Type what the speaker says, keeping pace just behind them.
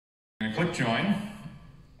I'm going to click join,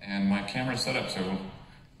 and my camera's set up, so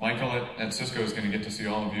Michael at Cisco is going to get to see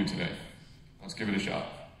all of you today. Let's give it a shot.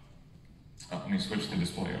 Oh, let me switch the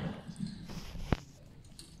display over.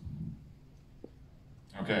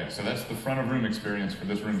 Okay, so that's the front of room experience for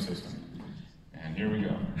this room system. And here we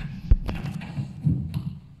go.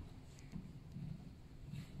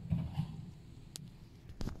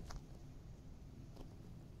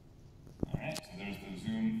 All right, so there's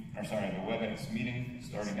the WebEx meeting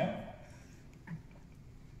starting up.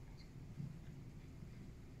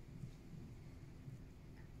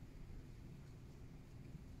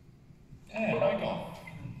 Hey, Michael.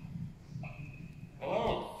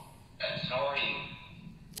 Hello. How are you?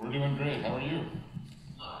 We're doing great. How are you?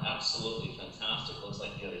 Absolutely fantastic. Looks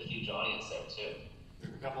like you have a huge audience there, too. We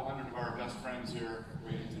have a couple hundred of our best friends here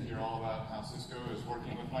waiting to hear all about how Cisco is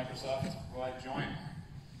working with Microsoft. Will I join?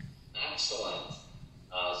 Excellent.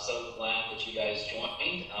 So glad that you guys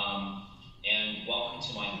joined. And welcome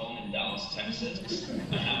to my home in Dallas, Texas.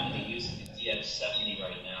 I happen to be using the DX70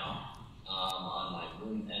 right now on my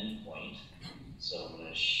room endpoint. So I'm going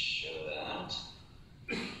to show that.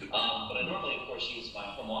 But I normally, of course, use my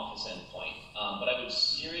home office endpoint. But I would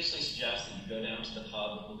seriously suggest that you go down to the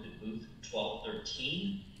hub, look at booth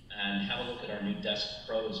 1213, and have a look at our new Desk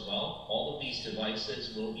Pro as well. All of these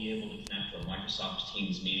devices will be able to connect to a Microsoft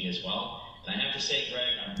Teams meeting as well. And I have to say,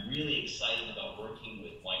 Greg, I'm really excited about working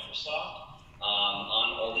with Microsoft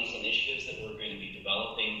on all these initiatives that we're going to be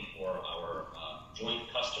developing for our joint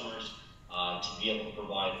customers to be able to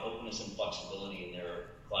provide openness and flexibility in their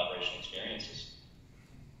collaboration experiences.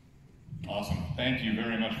 Awesome. Thank you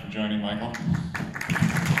very much for joining, Michael.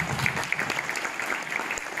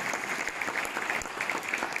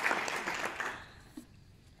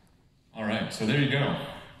 All right, so there you go.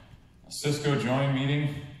 A Cisco join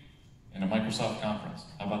meeting in a Microsoft conference.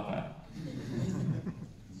 How about that?